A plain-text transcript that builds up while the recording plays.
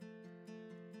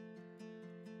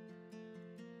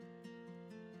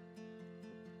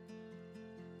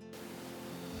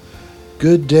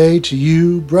Good day to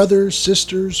you, brothers,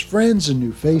 sisters, friends, and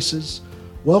new faces.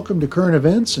 Welcome to Current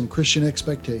Events and Christian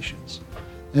Expectations.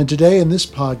 And today in this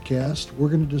podcast, we're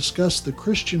going to discuss the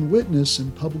Christian witness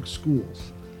in public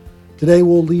schools. Today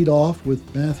we'll lead off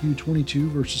with Matthew 22,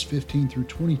 verses 15 through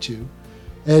 22.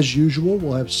 As usual,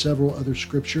 we'll have several other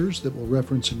scriptures that we'll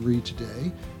reference and read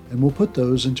today, and we'll put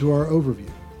those into our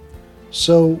overview.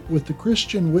 So, with the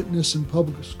Christian witness in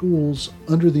public schools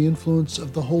under the influence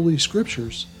of the Holy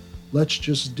Scriptures, let's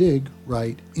just dig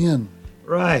right in.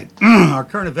 Right. Our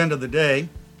current event of the day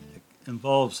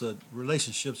involves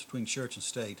relationships between church and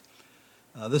state.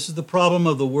 This is the problem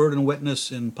of the word and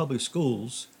witness in public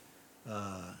schools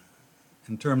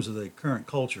in terms of the current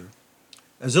culture.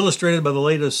 As illustrated by the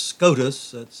latest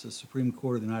SCOTUS, that's the Supreme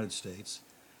Court of the United States,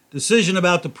 decision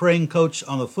about the praying coach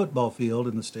on the football field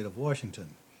in the state of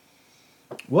Washington.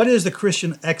 What is the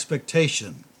Christian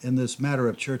expectation in this matter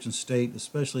of church and state,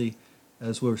 especially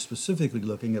as we're specifically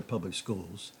looking at public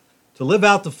schools, to live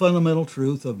out the fundamental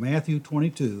truth of Matthew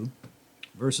 22,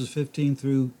 verses 15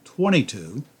 through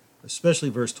 22, especially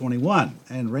verse 21.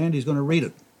 And Randy's going to read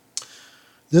it.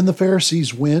 Then the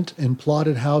Pharisees went and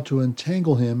plotted how to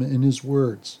entangle him in his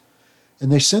words.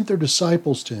 And they sent their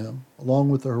disciples to him,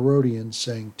 along with the Herodians,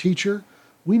 saying, Teacher,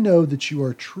 we know that you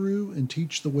are true and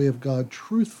teach the way of God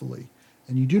truthfully,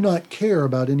 and you do not care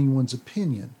about anyone's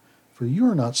opinion, for you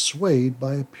are not swayed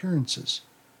by appearances.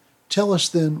 Tell us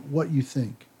then what you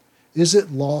think. Is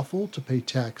it lawful to pay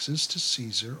taxes to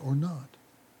Caesar or not?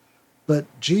 But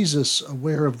Jesus,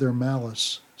 aware of their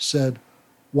malice, said,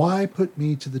 Why put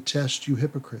me to the test, you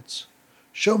hypocrites?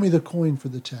 Show me the coin for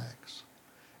the tax.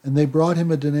 And they brought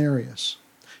him a denarius.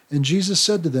 And Jesus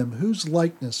said to them, Whose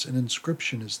likeness and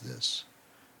inscription is this?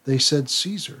 They said,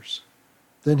 Caesar's.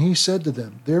 Then he said to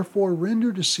them, Therefore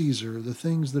render to Caesar the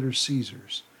things that are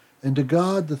Caesar's, and to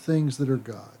God the things that are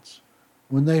God's.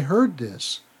 When they heard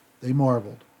this, they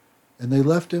marveled, and they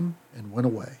left him and went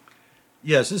away.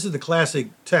 Yes, this is the classic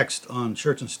text on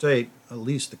church and state, at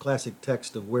least the classic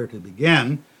text of where to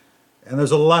begin. And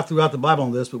there's a lot throughout the Bible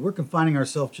on this, but we're confining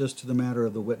ourselves just to the matter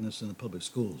of the witness in the public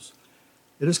schools.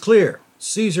 It is clear,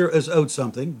 Caesar is owed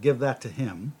something, give that to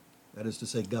him, that is to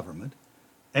say government.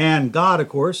 And God, of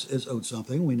course, is owed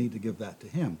something. We need to give that to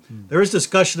him. There is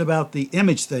discussion about the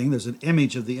image thing. There's an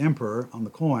image of the emperor on the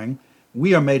coin.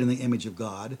 We are made in the image of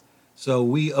God. So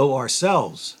we owe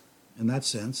ourselves, in that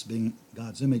sense, being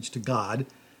God's image, to God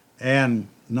and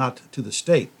not to the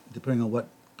state, depending on what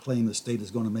claim the state is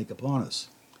going to make upon us.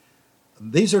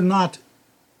 These are not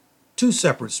two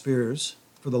separate spheres,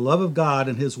 for the love of God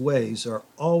and his ways are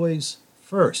always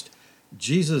first.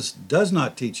 Jesus does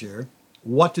not teach here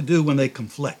what to do when they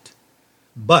conflict.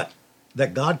 But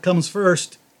that God comes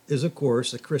first is, of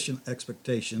course, a Christian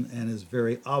expectation and is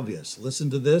very obvious. Listen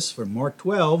to this from Mark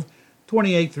 12,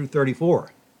 28 through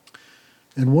 34.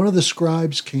 And one of the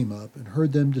scribes came up and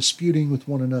heard them disputing with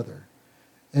one another,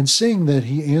 and seeing that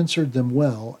he answered them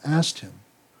well, asked him,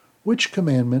 Which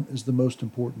commandment is the most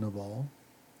important of all?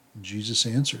 And Jesus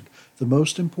answered, The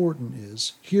most important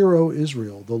is, Hear, O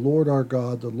Israel, the Lord our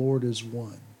God, the Lord is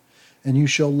one. And you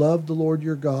shall love the Lord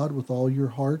your God with all your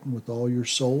heart and with all your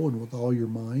soul and with all your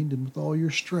mind and with all your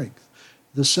strength.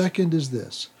 The second is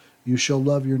this, you shall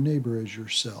love your neighbor as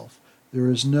yourself. There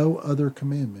is no other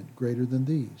commandment greater than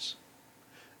these.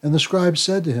 And the scribe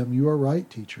said to him, You are right,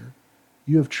 teacher.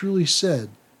 You have truly said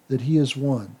that he is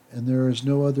one, and there is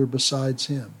no other besides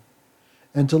him.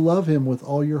 And to love him with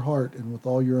all your heart and with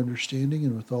all your understanding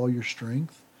and with all your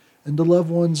strength, and to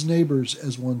love one's neighbors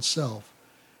as oneself,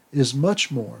 is much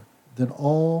more than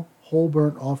all whole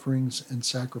burnt offerings and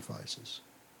sacrifices.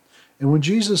 And when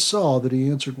Jesus saw that he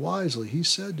answered wisely, he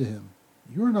said to him,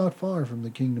 You are not far from the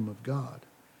kingdom of God.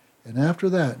 And after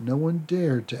that, no one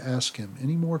dared to ask him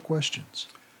any more questions.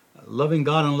 Loving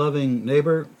God and loving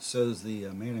neighbor, says the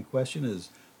man in question, is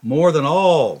more than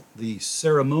all the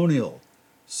ceremonial,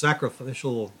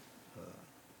 sacrificial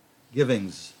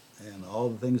givings and all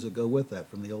the things that go with that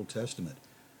from the Old Testament.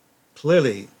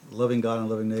 Clearly, loving God and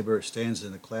loving neighbor stands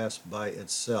in a class by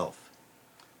itself.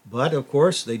 But, of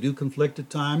course, they do conflict at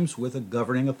times with a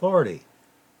governing authority.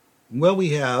 Well,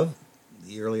 we have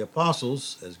the early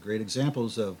apostles as great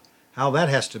examples of how that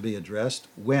has to be addressed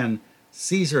when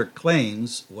Caesar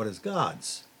claims what is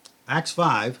God's. Acts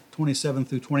 5, 27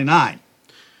 through 29.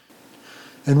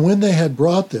 And when they had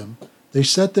brought them, they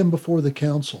set them before the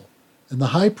council. And the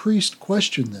high priest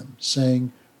questioned them,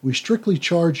 saying, We strictly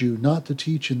charge you not to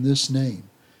teach in this name.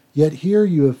 Yet here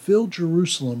you have filled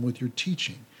Jerusalem with your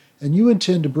teaching, and you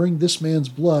intend to bring this man's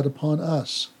blood upon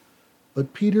us.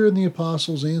 But Peter and the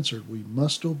apostles answered, "We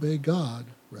must obey God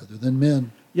rather than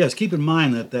men." Yes, keep in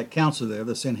mind that that council there,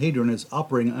 the Sanhedrin, is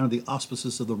operating under the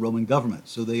auspices of the Roman government.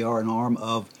 So they are an arm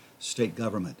of state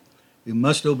government. We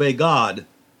must obey God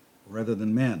rather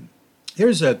than men.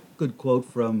 Here's a good quote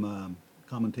from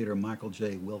commentator Michael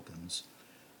J. Wilkins.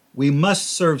 We must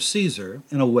serve Caesar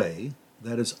in a way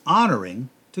that is honoring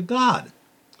to God.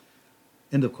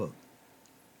 End of quote.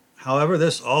 However,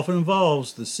 this often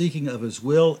involves the seeking of his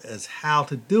will as how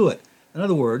to do it. In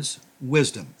other words,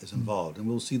 wisdom is involved. And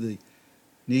we'll see the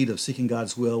need of seeking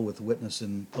God's will with witness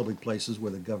in public places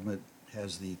where the government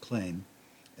has the claim,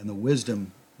 and the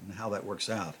wisdom and how that works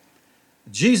out.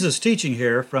 Jesus' teaching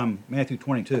here from Matthew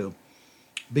 22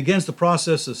 begins the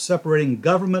process of separating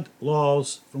government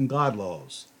laws from God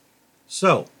laws.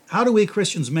 So, how do we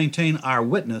Christians maintain our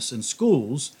witness in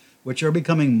schools which are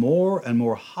becoming more and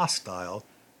more hostile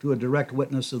to a direct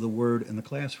witness of the word in the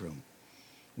classroom?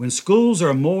 When schools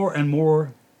are more and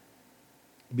more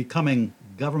becoming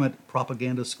government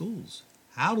propaganda schools,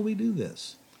 how do we do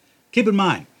this? Keep in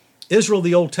mind, Israel,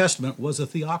 the Old Testament, was a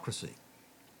theocracy.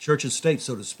 Church and state,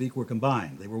 so to speak, were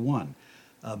combined. They were one.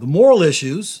 The moral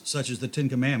issues, such as the Ten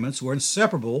Commandments, were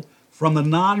inseparable from the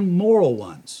non-moral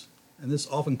ones. And this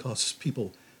often causes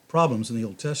people problems in the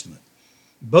Old Testament.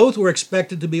 Both were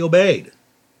expected to be obeyed.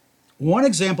 One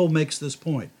example makes this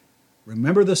point.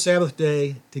 Remember the Sabbath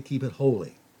day to keep it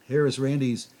holy. Here is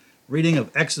Randy's reading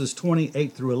of Exodus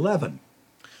 28 through 11.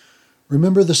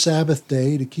 Remember the Sabbath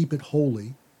day to keep it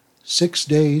holy. 6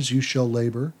 days you shall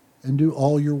labor and do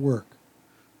all your work.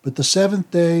 But the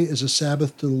seventh day is a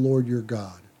Sabbath to the Lord your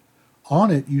God. On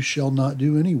it you shall not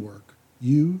do any work,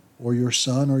 you or your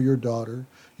son or your daughter,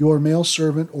 your male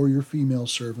servant or your female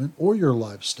servant, or your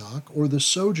livestock, or the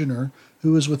sojourner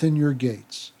who is within your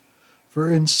gates.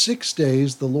 For in 6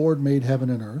 days the Lord made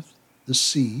heaven and earth, the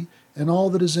sea, and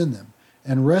all that is in them,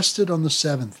 and rested on the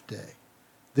seventh day.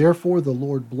 Therefore the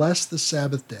Lord blessed the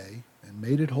Sabbath day and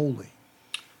made it holy.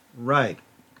 Right.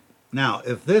 Now,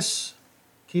 if this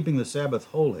keeping the Sabbath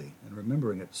holy and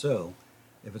remembering it so,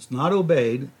 if it's not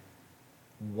obeyed,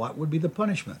 what would be the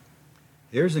punishment?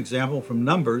 Here's an example from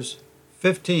Numbers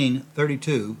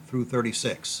 15:32 through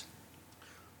 36.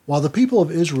 While the people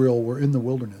of Israel were in the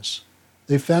wilderness,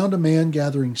 they found a man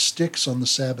gathering sticks on the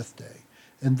Sabbath day,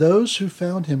 and those who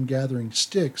found him gathering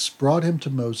sticks brought him to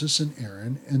Moses and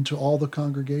Aaron and to all the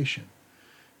congregation.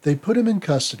 They put him in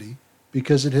custody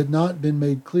because it had not been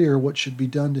made clear what should be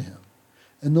done to him.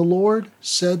 And the Lord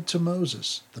said to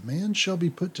Moses, "The man shall be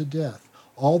put to death.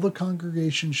 All the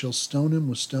congregation shall stone him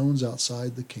with stones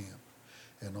outside the camp."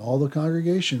 And all the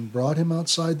congregation brought him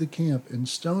outside the camp and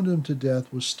stoned him to death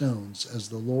with stones, as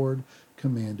the Lord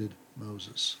commanded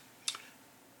Moses.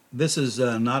 This is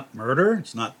not murder,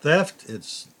 it's not theft,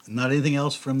 it's not anything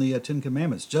else from the Ten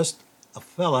Commandments, just a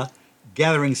fella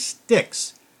gathering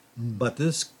sticks. But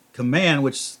this command,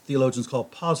 which theologians call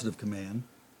positive command,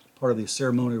 part of the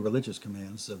ceremonial religious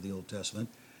commands of the Old Testament,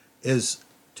 is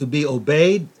to be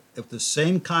obeyed with the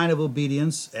same kind of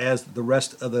obedience as the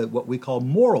rest of the what we call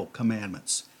moral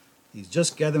commandments. He's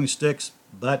just gathering sticks,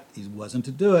 but he wasn't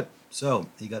to do it, so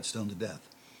he got stoned to death.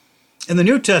 In the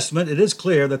New Testament, it is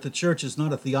clear that the church is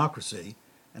not a theocracy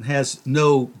and has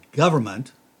no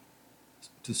government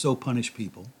to so punish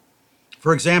people.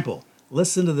 For example,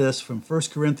 listen to this from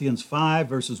 1 Corinthians 5,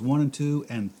 verses 1 and 2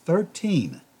 and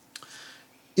 13.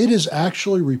 It is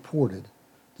actually reported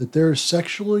that there is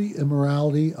sexual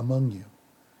immorality among you,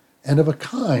 and of a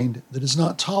kind that is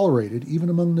not tolerated even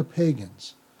among the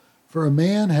pagans. For a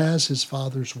man has his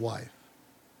father's wife.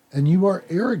 And you are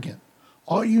arrogant.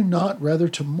 Ought you not rather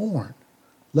to mourn?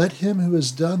 Let him who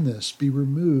has done this be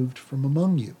removed from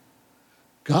among you.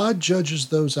 God judges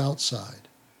those outside.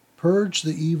 Purge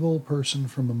the evil person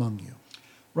from among you.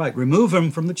 Right, remove him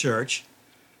from the church,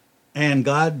 and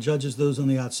God judges those on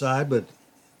the outside, but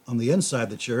on the inside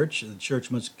the church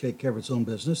must take care of its own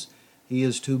business. He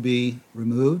is to be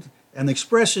removed. And the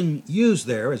expression used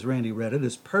there, as Randy read it,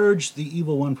 is purge the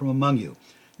evil one from among you.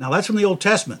 Now, that's from the Old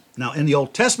Testament. Now, in the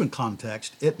Old Testament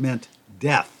context, it meant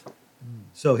death.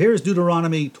 So here's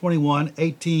Deuteronomy 21,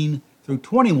 18 through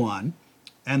 21,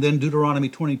 and then Deuteronomy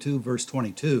 22, verse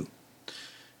 22.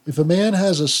 If a man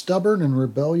has a stubborn and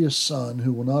rebellious son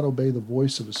who will not obey the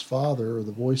voice of his father or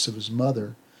the voice of his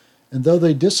mother, and though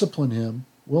they discipline him,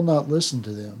 will not listen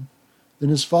to them, then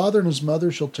his father and his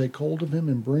mother shall take hold of him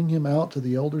and bring him out to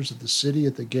the elders of the city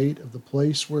at the gate of the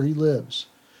place where he lives.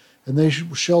 And they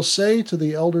shall say to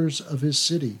the elders of his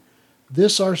city,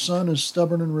 "This our son is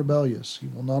stubborn and rebellious. He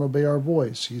will not obey our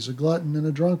voice. He is a glutton and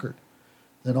a drunkard."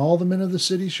 Then all the men of the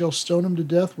city shall stone him to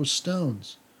death with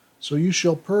stones. So you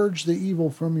shall purge the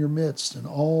evil from your midst, and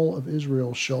all of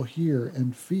Israel shall hear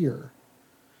and fear.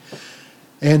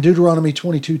 And Deuteronomy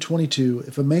 22:22,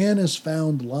 if a man is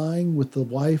found lying with the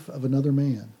wife of another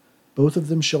man, both of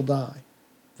them shall die,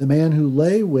 the man who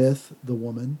lay with the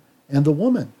woman and the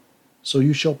woman. So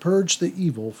you shall purge the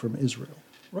evil from Israel.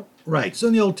 Right. So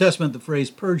in the Old Testament, the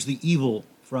phrase purge the evil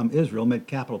from Israel meant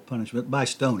capital punishment by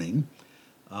stoning.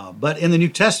 But in the New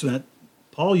Testament,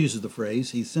 Paul uses the phrase,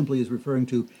 he simply is referring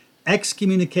to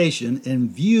excommunication in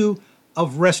view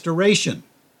of restoration.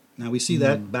 Now we see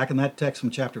that back in that text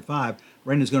from chapter 5.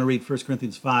 Randy's going to read 1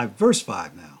 Corinthians 5, verse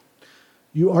 5 now.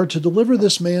 You are to deliver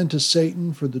this man to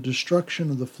Satan for the destruction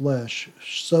of the flesh,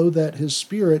 so that his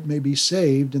spirit may be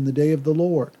saved in the day of the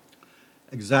Lord.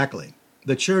 Exactly.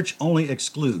 The church only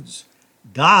excludes.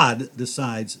 God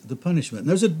decides the punishment. And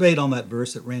there's a debate on that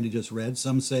verse that Randy just read.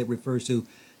 Some say it refers to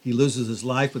he loses his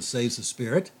life but saves his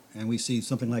spirit, and we see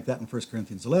something like that in 1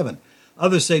 Corinthians 11.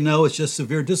 Others say no, it's just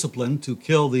severe discipline to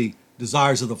kill the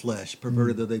desires of the flesh,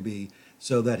 perverted though they be,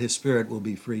 so that his spirit will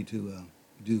be free to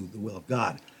do the will of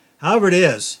God. However it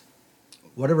is,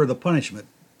 whatever the punishment,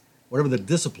 whatever the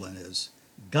discipline is,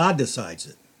 God decides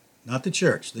it, not the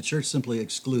church. The church simply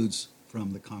excludes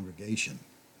from the congregation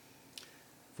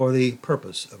for the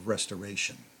purpose of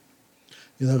restoration.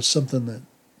 You know, something that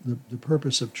the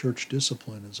purpose of church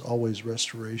discipline is always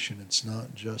restoration. It's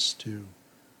not just to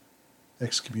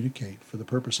excommunicate for the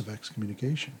purpose of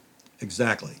excommunication.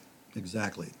 Exactly.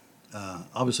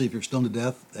 Obviously, if you're stoned to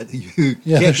death, you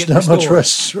Yeah, can't there's get not restored.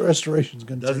 much restoration is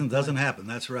going to take Doesn't happen.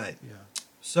 That's right. Yeah.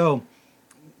 So,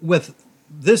 with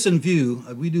this in view,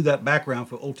 we do that background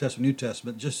for Old Testament, New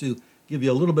Testament, just to give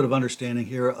you a little bit of understanding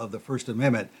here of the First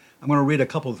Amendment. I'm going to read a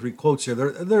couple of 3 quotes here.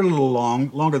 They're a little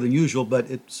longer than usual, but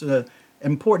it's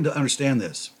important to understand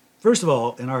this. First of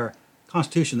all, in our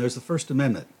Constitution, there's the First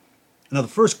Amendment. Now, the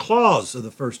first clause of the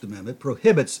First Amendment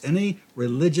prohibits any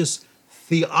religious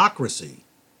theocracy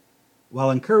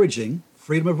while encouraging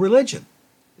freedom of religion.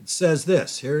 It says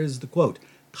this, here is the quote,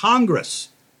 Congress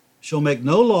shall make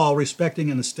no law respecting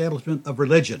an establishment of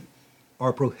religion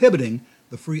or prohibiting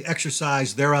the free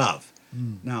exercise thereof.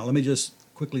 Now, let me just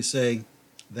quickly say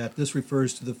that this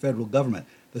refers to the federal government.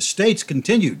 The states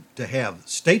continued to have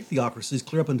state theocracies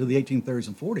clear up into the 1830s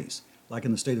and 40s. Like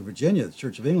in the state of Virginia, the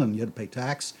Church of England, you had to pay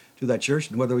tax to that church,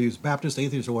 whether he was Baptist,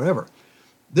 atheist, or whatever.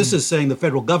 This is saying the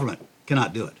federal government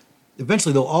cannot do it.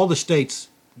 Eventually, though, all the states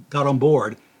got on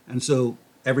board, and so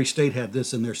every state had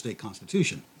this in their state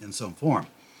constitution in some form.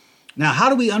 Now, how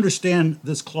do we understand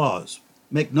this clause?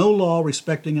 Make no law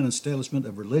respecting an establishment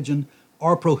of religion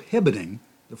or prohibiting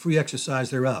the free exercise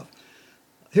thereof.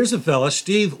 Here's a fella,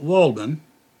 Steve Waldman,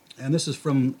 and this is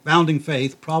from Founding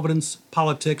Faith, Providence,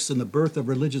 Politics, and the Birth of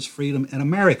Religious Freedom in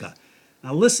America.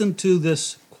 Now listen to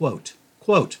this quote.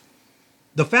 Quote,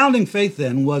 the founding faith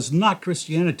then was not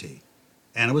Christianity,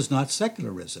 and it was not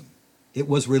secularism. It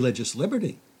was religious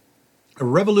liberty, a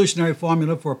revolutionary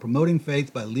formula for promoting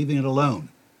faith by leaving it alone.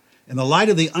 In the light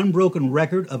of the unbroken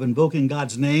record of invoking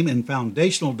God's name in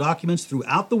foundational documents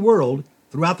throughout the world,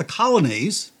 throughout the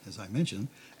colonies, as I mentioned,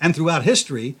 and throughout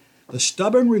history, the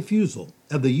stubborn refusal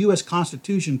of the U.S.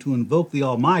 Constitution to invoke the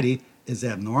Almighty is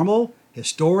abnormal,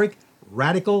 historic,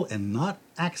 radical, and not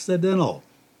accidental.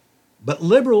 But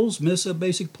liberals miss a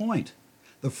basic point.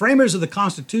 The framers of the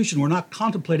Constitution were not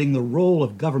contemplating the role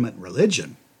of government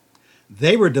religion.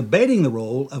 They were debating the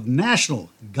role of national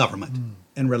government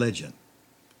and religion.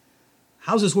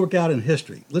 How does this work out in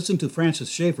history? Listen to Francis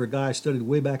Schaeffer, a guy I studied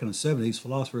way back in the 70s,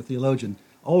 philosopher, theologian.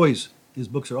 His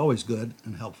books are always good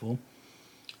and helpful.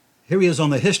 Here he is on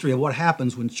the history of what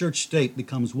happens when church-state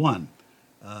becomes one.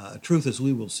 A truth, as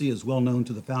we will see, is well known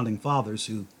to the founding fathers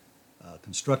who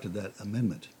constructed that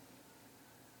amendment.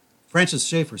 Francis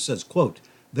Schaeffer says, quote,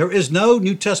 there is no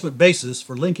New Testament basis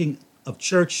for linking of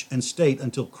church and state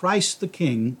until Christ the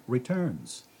King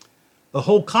returns. The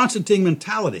whole Constantine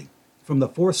mentality from the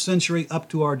 4th century up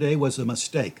to our day was a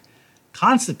mistake.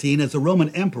 Constantine, as the Roman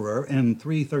emperor in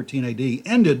 313 AD,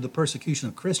 ended the persecution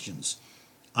of Christians.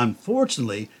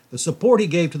 Unfortunately, the support he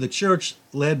gave to the church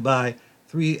led by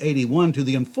 381 to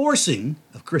the enforcing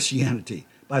of Christianity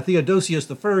by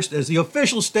Theodosius I as the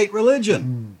official state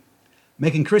religion.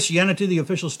 Making Christianity the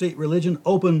official state religion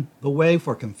opened the way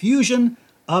for confusion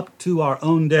up to our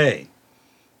own day.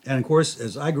 And of course,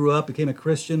 as I grew up, became a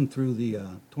Christian through the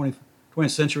 20th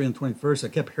century and 21st, I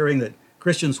kept hearing that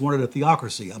Christians wanted a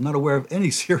theocracy. I'm not aware of any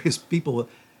serious people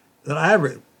that I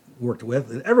ever worked with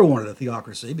that ever wanted a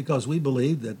theocracy, because we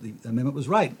believed that the amendment was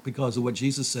right because of what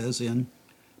Jesus says in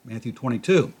Matthew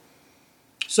 22.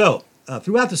 So,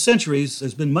 throughout the centuries,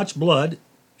 there's been much blood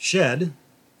shed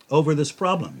over this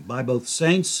problem by both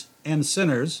saints and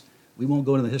sinners, we won't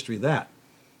go into the history of that.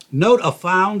 Note a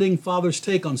founding father's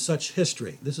take on such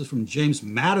history. This is from James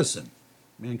Madison,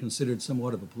 a man considered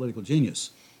somewhat of a political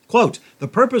genius. Quote, "The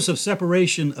purpose of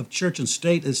separation of church and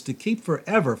state is to keep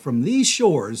forever from these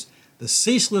shores the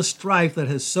ceaseless strife that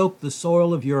has soaked the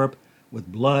soil of Europe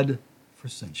with blood for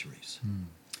centuries."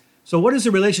 So what is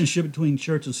the relationship between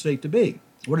church and state to be?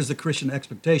 What is the Christian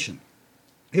expectation?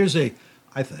 Here's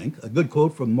I think, a good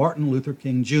quote from Martin Luther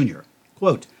King Jr.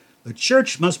 Quote, "The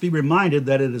church must be reminded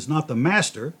that it is not the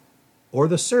master or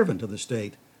the servant of the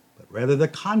state, but rather the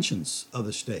conscience of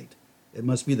the state. It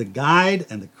must be the guide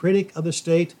and the critic of the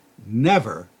state,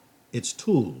 never its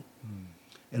tool."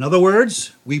 In other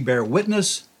words, we bear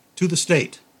witness to the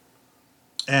state.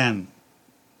 And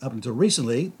up until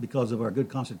recently, because of our good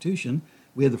constitution,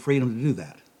 we have the freedom to do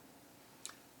that.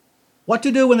 What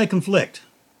to do when they conflict?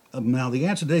 Now, the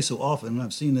answer today so often, and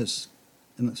I've seen this,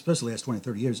 in especially the last 20,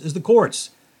 30 years, is the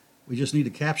courts. We just need to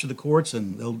capture the courts,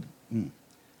 and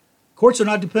courts are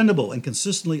not dependable in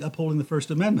consistently upholding the First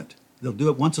Amendment. They'll do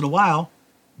it once in a while,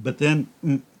 but then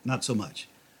not so much.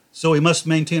 So we must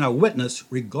maintain our witness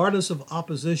regardless of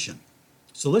opposition.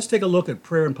 So let's take a look at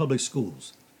prayer in public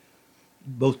schools,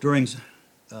 both during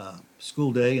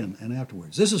school day and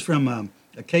afterwards. This is from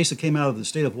a case that came out of the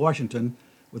state of Washington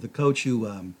with a coach who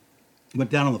went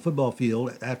down on the football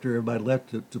field after everybody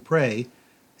left to pray,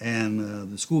 and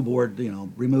the school board,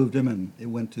 removed him, and it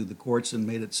went to the courts and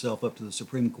made itself up to the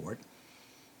Supreme Court.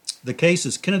 The case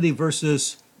is Kennedy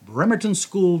versus Bremerton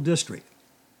School District.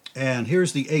 And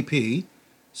here's the AP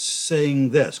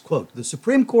saying this, quote, "The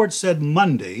Supreme Court said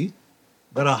Monday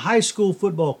that a high school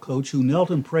football coach who knelt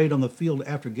and prayed on the field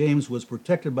after games was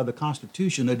protected by the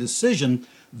Constitution, a decision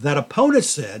that opponents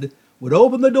said would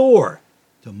open the door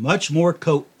to much more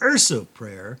coercive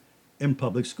prayer in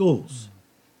public schools."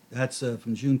 That's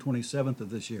from June 27th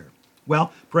of this year.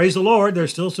 Well, praise the Lord,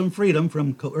 there's still some freedom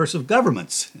from coercive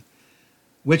governments,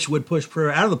 which would push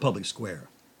prayer out of the public square.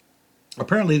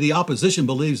 Apparently, the opposition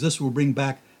believes this will bring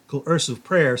back coercive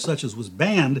prayer, such as was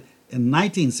banned in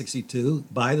 1962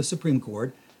 by the Supreme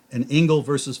Court in Engel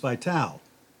versus Vital.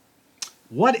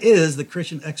 What is the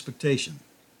Christian expectation?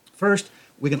 First,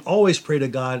 we can always pray to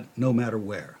God no matter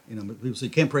where. People say you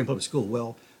can't pray in public school.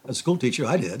 Well, as a school teacher,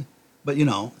 I did. But,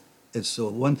 it's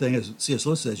one thing, as C.S.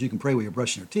 Lewis says, you can pray while you're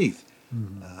brushing your teeth.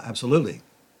 Absolutely.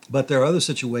 But there are other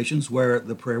situations where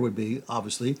the prayer would be,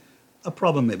 obviously, a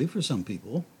problem maybe for some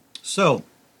people. So,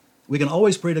 we can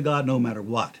always pray to God no matter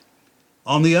what.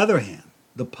 On the other hand,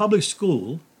 the public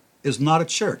school is not a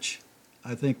church.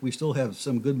 I think we still have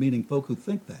some good-meaning folk who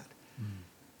think that.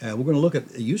 We're going to look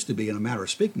at, it used to be in a matter of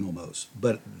speaking almost,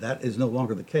 but that is no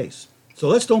longer the case. So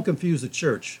let's don't confuse the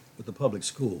church with the public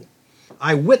school.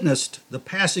 I witnessed the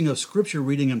passing of scripture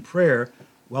reading and prayer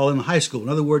while in high school. In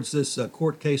other words, this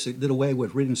court case that did away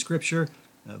with reading scripture,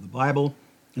 the Bible,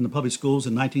 in the public schools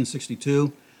in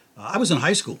 1962. I was in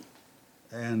high school,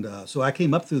 and so I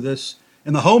came up through this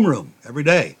in the homeroom every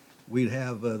day. We'd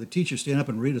have the teacher stand up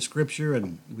and read a scripture,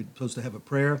 and we'd supposed to have a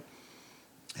prayer.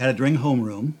 Had it during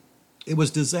homeroom. It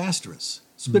was disastrous.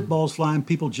 Spitballs flying,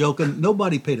 people joking.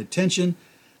 Nobody paid attention.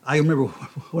 I remember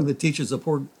one of the teachers, a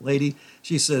poor lady,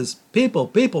 she says,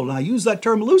 people, and I use that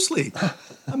term loosely.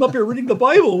 I'm up here reading the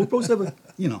Bible. We're supposed to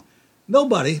have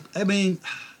nobody.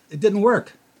 It didn't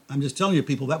work. I'm just telling you,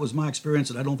 people, that was my experience,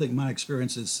 and I don't think my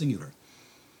experience is singular.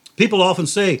 People often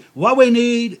say, what we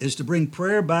need is to bring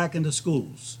prayer back into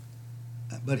schools.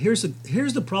 But here's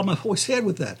the problem I've always had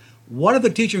with that. What if the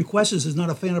teacher in question is not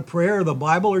a fan of prayer or the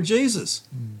Bible or Jesus?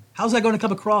 How's that going to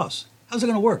come across? How's it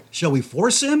going to work? Shall we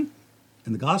force him?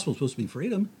 And the gospel is supposed to be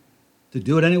freedom to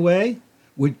do it anyway.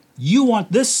 Would you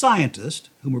want this scientist,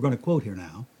 whom we're going to quote here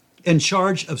now, in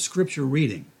charge of scripture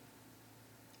reading?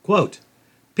 Quote,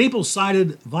 people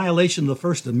cited violation of the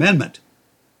First Amendment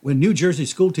when New Jersey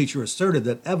schoolteacher asserted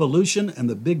that evolution and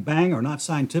the Big Bang are not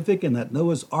scientific and that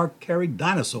Noah's Ark carried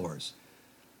dinosaurs.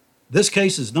 This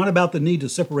case is not about the need to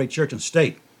separate church and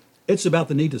state. It's about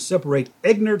the need to separate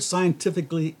ignorant,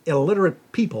 scientifically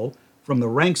illiterate people from the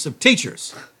ranks of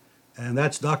teachers. And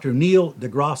that's Dr. Neil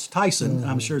deGrasse Tyson.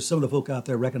 I'm sure some of the folk out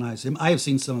there recognize him. I have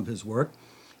seen some of his work.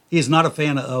 He is not a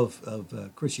fan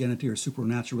of Christianity or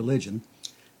supernatural religion.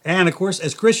 And, of course,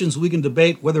 as Christians, we can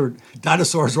debate whether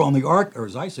dinosaurs were on the ark, or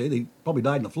as I say, they probably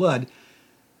died in the flood.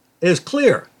 It is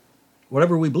clear,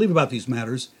 whatever we believe about these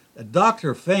matters,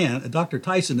 Dr.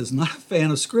 Tyson is not a fan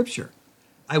of Scripture.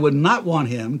 I would not want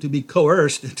him to be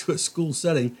coerced into a school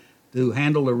setting to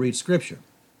handle or read Scripture.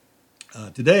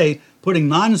 Today, putting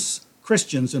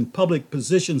non-Christians in public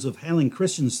positions of handling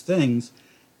Christians' things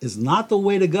is not the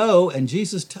way to go, and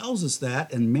Jesus tells us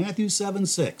that in Matthew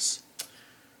 7:6.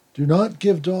 Do not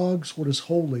give dogs what is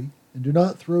holy, And do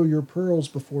not throw your pearls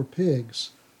before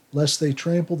pigs, lest they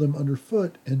trample them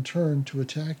underfoot and turn to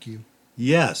attack you.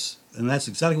 Yes, and that's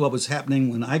exactly what was happening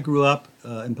when I grew up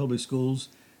in public schools.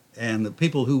 And the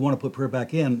people who want to put prayer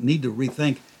back in need to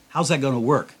rethink, how's that going to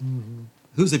work? Mm-hmm.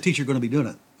 Who's the teacher going to be doing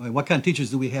it? I mean, what kind of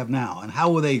teachers do we have now? And how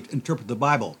will they interpret the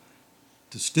Bible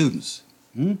to students?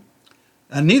 And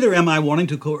neither am I wanting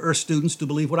to coerce students to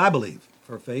believe what I believe.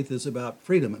 For faith is about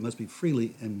freedom. It must be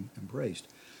freely embraced.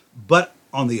 But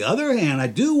on the other hand, I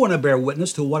do want to bear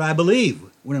witness to what I believe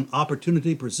when an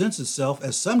opportunity presents itself,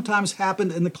 as sometimes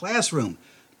happened in the classroom.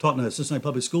 Taught in the Cincinnati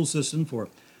public school system for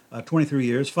 23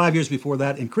 years, 5 years before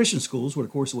that in Christian schools, where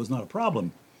of course it was not a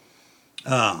problem.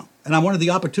 And I wanted the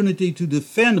opportunity to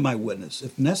defend my witness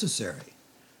if necessary.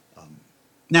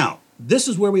 Now, this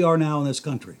is where we are now in this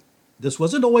country. This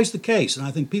wasn't always the case, and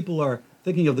I think people are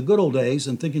thinking of the good old days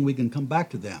and thinking we can come back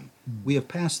to them. We have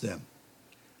passed them.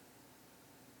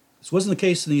 This wasn't the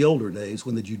case in the older days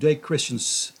when the Judeo-Christian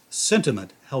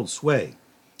sentiment held sway.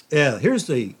 Here's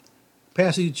the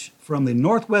passage from the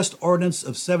Northwest Ordinance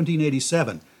of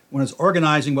 1787, when it's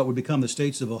organizing what would become the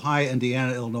states of Ohio,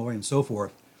 Indiana, Illinois, and so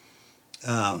forth.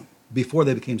 Before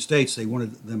they became states, they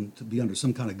wanted them to be under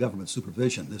some kind of government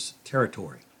supervision, this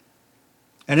territory.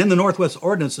 And in the Northwest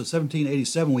Ordinance of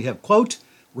 1787, we have, quote,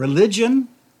 religion,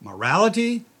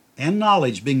 morality, and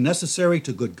knowledge being necessary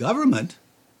to good government.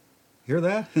 Hear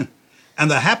that?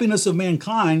 And the happiness of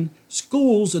mankind,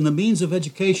 schools and the means of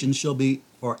education shall be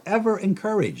forever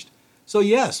encouraged. So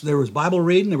yes, there was Bible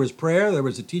reading, there was prayer, there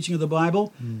was the teaching of the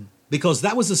Bible, because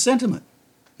that was the sentiment.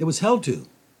 It was held to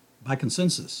by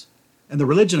consensus. And the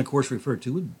religion, of course, referred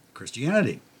to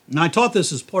Christianity. And I taught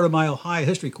this as part of my Ohio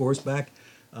history course back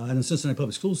in the Cincinnati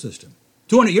public school system.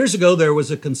 200 years ago, there was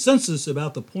a consensus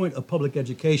about the point of public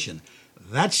education.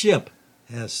 That ship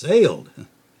has sailed.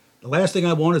 The last thing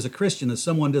I want as a Christian is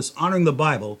someone dishonoring the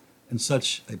Bible in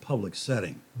such a public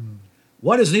setting.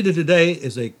 What is needed today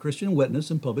is a Christian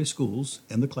witness in public schools,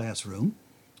 in the classroom.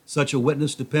 Such a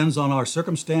witness depends on our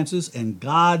circumstances and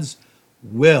God's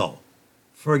will.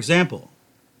 For example,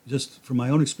 just from my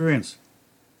own experience,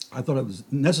 I thought it was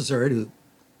necessary to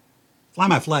fly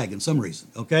my flag in some reason,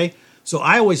 okay? So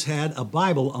I always had a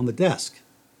Bible on the desk,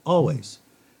 always.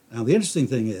 Now, the interesting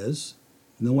thing is,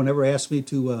 no one ever asked me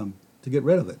to get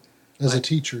rid of it. As a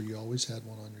teacher, you always had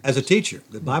one on your desk. As a teacher,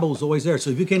 the Bible was always there. So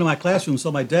if you came to my classroom and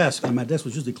saw my desk, and my desk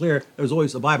was usually clear, there was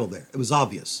always a Bible there. It was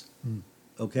obvious,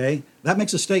 okay? That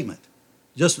makes a statement.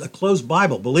 Just a closed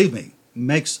Bible, believe me,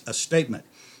 makes a statement.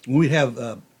 When we'd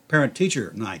have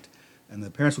parent-teacher night, and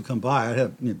the parents would come by, I'd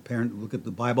have a parent look at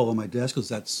the Bible on my desk, because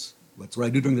that's what I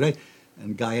do during the day.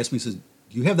 And the guy asked me, he says, do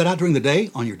you have that out during the day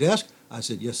on your desk? I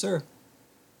said, yes, sir.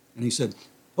 And he said,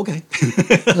 okay.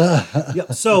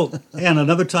 Yeah, so, and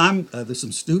another time, there's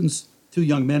some students, two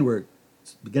young men were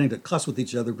beginning to cuss with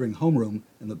each other during homeroom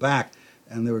in the back,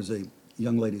 and there was a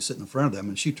young lady sitting in front of them,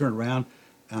 and she turned around,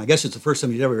 and I guess it's the first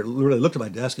time you'd ever really looked at my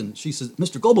desk, and she says,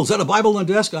 Mr. Goebel, is that a Bible on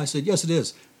the desk? I said, yes, it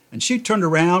is. And she turned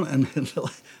around, and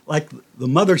like the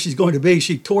mother she's going to be,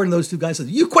 she tore in those two guys and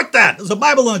said, you quit that! There's a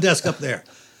Bible on the desk up there.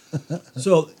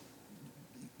 So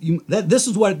this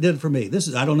is what it did for me.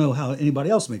 I don't know how anybody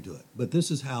else may do it, but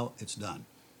this is how it's done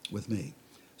with me.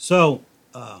 So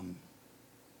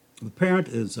the parent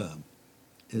is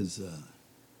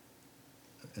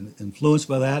influenced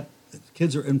by that. The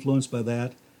kids are influenced by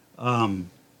that.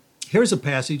 Here's a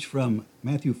passage from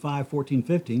Matthew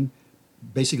 5:14-15,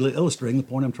 basically illustrating the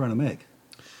point I'm trying to make.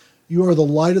 You are the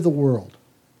light of the world.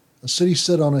 A city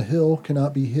set on a hill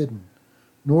cannot be hidden,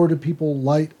 nor do people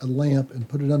light a lamp and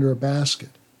put it under a basket,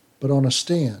 but on a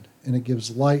stand, and it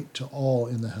gives light to all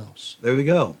in the house. There we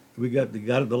go.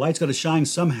 The light's got to shine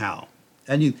somehow.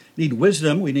 And you need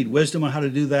wisdom. We need wisdom on how to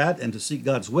do that and to seek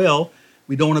God's will.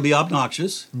 We don't want to be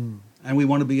obnoxious, and we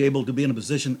want to be able to be in a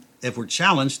position, if we're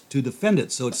challenged, to defend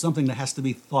it. So it's something that has to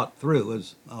be thought through,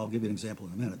 as I'll give you an example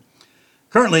in a minute.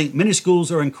 Currently, many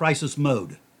schools are in crisis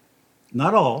mode.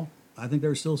 Not all. I think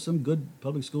there are still some good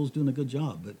public schools doing a good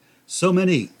job, but so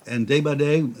many, and day by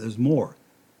day, there's more,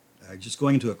 are just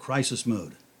going into a crisis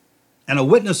mode. And a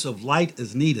witness of light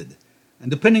is needed.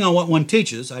 And depending on what one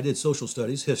teaches, I did social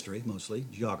studies, history mostly,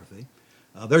 geography,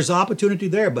 there's opportunity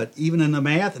there, but even in the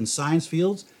math and science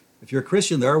fields, if you're a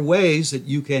Christian, there are ways that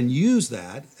you can use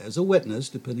that as a witness,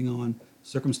 depending on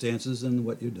circumstances and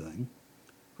what you're doing.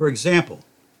 For example,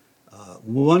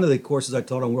 one of the courses I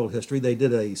taught on world history, they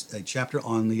did a chapter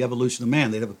on the evolution of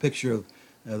man. They'd have a picture of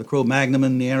the Cro-Magnon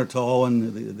and Neanderthal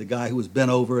and the guy who was bent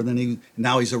over, and then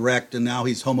now he's erect, and now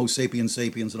he's Homo sapiens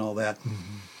sapiens and all that.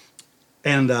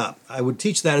 And I would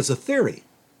teach that as a theory.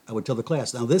 I would tell the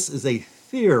class, now this is a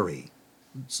theory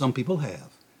some people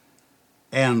have.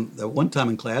 And one time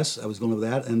in class, I was going over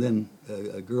that, and then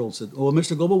a girl said, "Oh,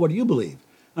 Mr. Goebel, what do you believe?"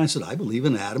 And I said, "I believe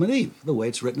in Adam and Eve, the way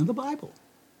it's written in the Bible."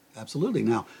 Absolutely.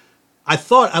 Now, I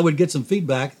thought I would get some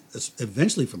feedback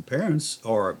eventually from parents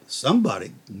or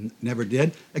somebody. Never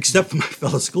did, except for my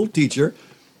fellow school teacher.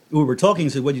 We were talking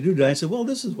and said, "What did you do today?" I said, "Well,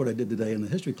 this is what I did today in the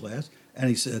history class." And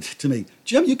he said to me,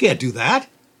 "Jim, you can't do that."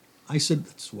 I said,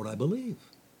 "That's what I believe."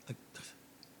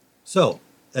 So,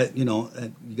 you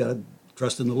got to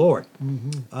trust in the Lord.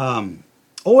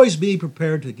 Always be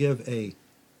prepared to give an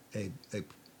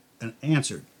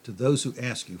answer to those who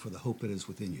ask you for the hope that is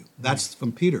within you. That's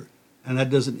from Peter, and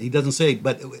he doesn't say,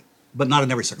 but not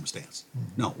in every circumstance.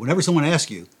 No, whenever someone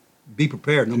asks you, be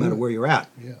prepared, no matter where you're at.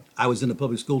 Yeah. I was in the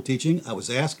public school teaching. I was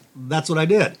asked. That's what I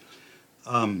did.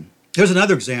 Here's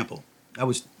another example. I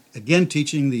was again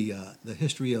teaching the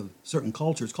history of certain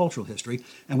cultures, cultural history,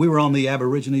 and we were on the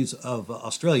Aborigines of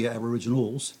Australia,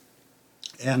 Aboriginals,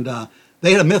 and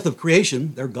they had a myth of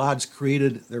creation. Their gods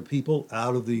created their people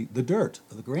out of the dirt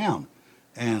of the ground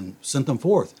and sent them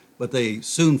forth. But they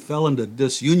soon fell into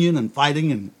disunion and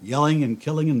fighting and yelling and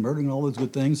killing and murdering and all those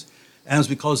good things. And it's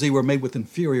because they were made with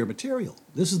inferior material.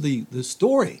 This is the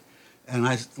story. And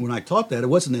when I taught that, it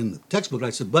wasn't in the textbook.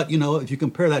 I said, but if you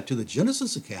compare that to the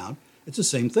Genesis account, it's the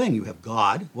same thing. You have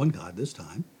God, one God this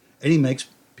time, and he makes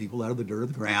people out of the dirt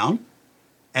of the ground.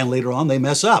 And later on, they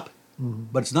mess up.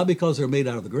 But it's not because they're made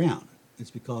out of the ground.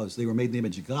 It's because they were made in the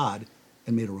image of God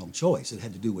and made a wrong choice. It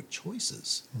had to do with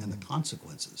choices and the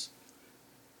consequences.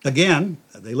 Again,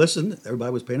 they listened.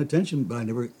 Everybody was paying attention, but I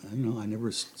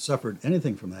never suffered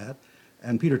anything from that.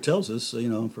 And Peter tells us,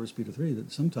 in 1 Peter 3,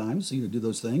 that sometimes do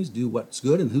those things, do what's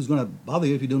good, and who's going to bother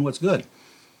you if you're doing what's good?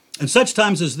 In such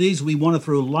times as these, we want to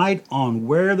throw light on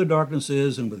where the darkness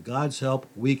is, and with God's help,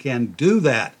 we can do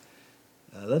that.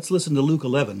 Let's listen to Luke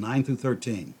 11, 9 through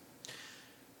 13.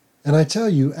 And I tell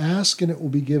you, ask and it will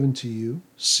be given to you,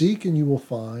 seek and you will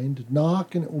find,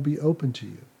 knock and it will be open to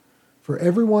you. For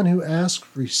everyone who asks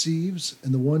receives,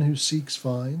 and the one who seeks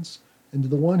finds, and to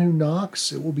the one who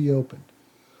knocks it will be opened.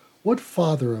 What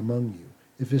father among you,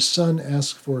 if his son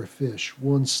asks for a fish,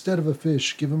 will instead of a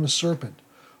fish give him a serpent?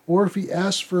 Or if he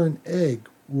asks for an egg,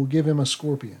 will give him a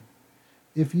scorpion?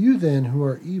 If you then, who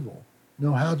are evil,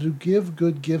 know how to give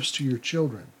good gifts to your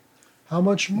children, how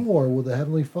much more will the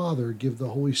Heavenly Father give the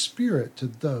Holy Spirit to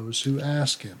those who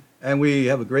ask him? And we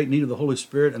have a great need of the Holy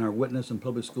Spirit in our witness in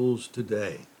public schools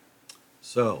today.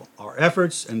 So our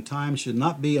efforts and time should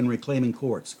not be in reclaiming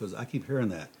courts, because I keep hearing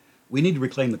that. We need to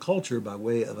reclaim the culture by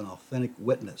way of an authentic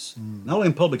witness, not only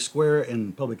in public square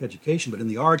and public education, but in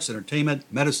the arts, entertainment,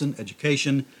 medicine,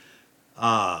 education.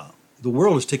 The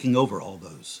world is taking over all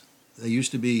those. They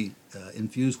used to be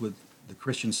infused with the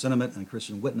Christian sentiment and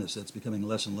Christian witness. That's becoming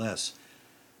less and less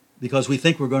because we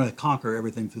think we're going to conquer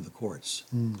everything through the courts.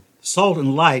 Salt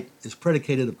and light is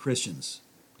predicated of Christians.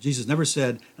 Jesus never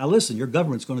said, now listen, your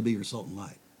government's going to be your salt and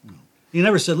light. No. He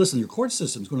never said, listen, your court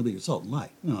system's going to be your salt and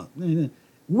light. No.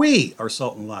 We are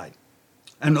salt and light.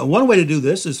 And one way to do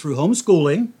this is through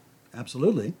homeschooling,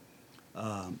 absolutely,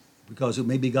 because it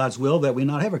may be God's will that we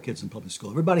not have our kids in public school.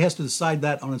 Everybody has to decide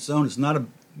that on its own. It's not a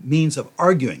means of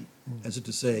arguing, as if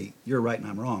to say, you're right and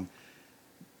I'm wrong.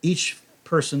 Each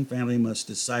person, family must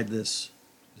decide this,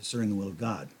 discerning the will of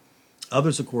God.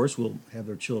 Others, of course, will have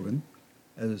their children,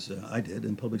 as I did,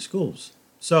 in public schools.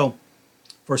 So,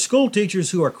 for school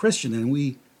teachers who are Christian, and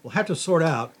we will have to sort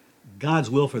out God's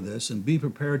will for this and be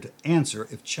prepared to answer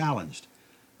if challenged.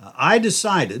 I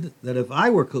decided that if I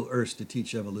were coerced to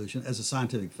teach evolution as a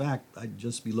scientific fact, I'd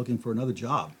just be looking for another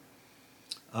job.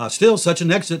 Still, such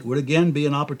an exit would again be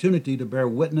an opportunity to bear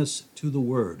witness to the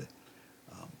Word.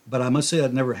 But I must say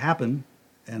that never happened.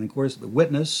 And of course, the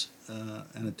witness,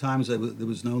 and at times it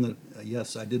was known that,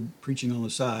 yes, I did preaching on the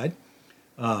side.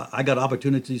 I got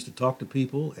opportunities to talk to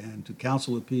people and to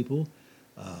counsel with people.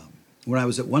 When I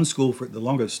was at one school, for the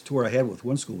longest tour I had with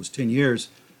one school was 10 years,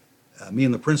 me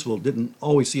and the principal didn't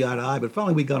always see eye to eye, but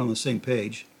finally we got on the same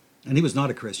page, and he was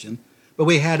not a Christian. But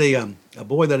we had a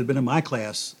boy that had been in my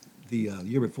class the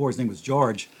year before. His name was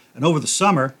George, and over the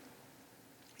summer,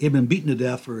 he had been beaten to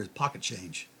death for his pocket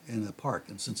change in a park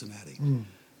in Cincinnati.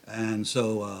 And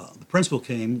so the principal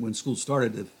came when school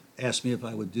started, asked me if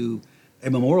I would do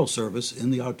a memorial service in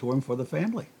the auditorium for the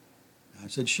family. I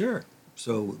said, sure.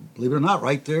 So, believe it or not,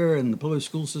 right there in the public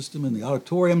school system in the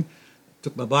auditorium,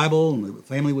 took my Bible, and the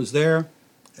family was there.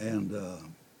 And the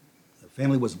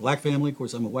family was a black family. Of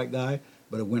course, I'm a white guy.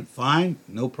 But it went fine,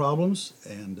 no problems.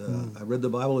 And I read the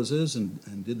Bible as is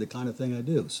and did the kind of thing I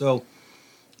do. So,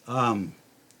 a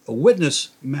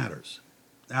witness matters.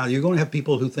 Now, you're going to have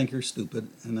people who think you're stupid,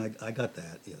 and I got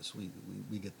that. Yes, we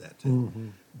get that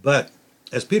too. But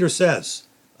As Peter says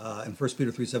in 1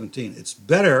 Peter 3:17, it's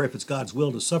better if it's God's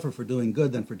will to suffer for doing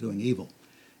good than for doing evil.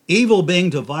 Evil being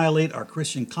to violate our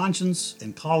Christian conscience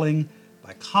and calling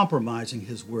by compromising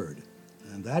his word.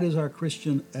 And that is our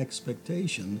Christian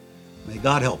expectation. May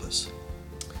God help us.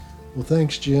 Well,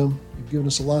 thanks, Jim. You've given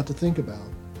us a lot to think about.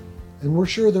 And we're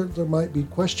sure that there might be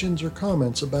questions or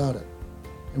comments about it.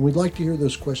 And we'd like to hear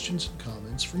those questions and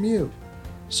comments from you.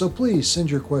 So please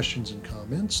send your questions and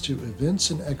comments to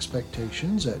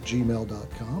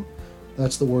eventsandexpectations@gmail.com.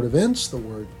 That's the word events, the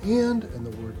word and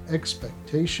the word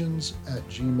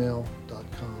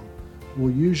expectations@gmail.com.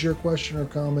 We'll use your question or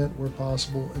comment where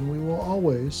possible, and we will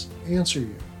always answer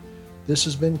you. This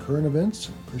has been Current Events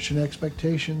and Christian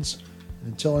Expectations.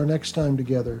 And until our next time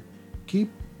together, keep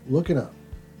looking up.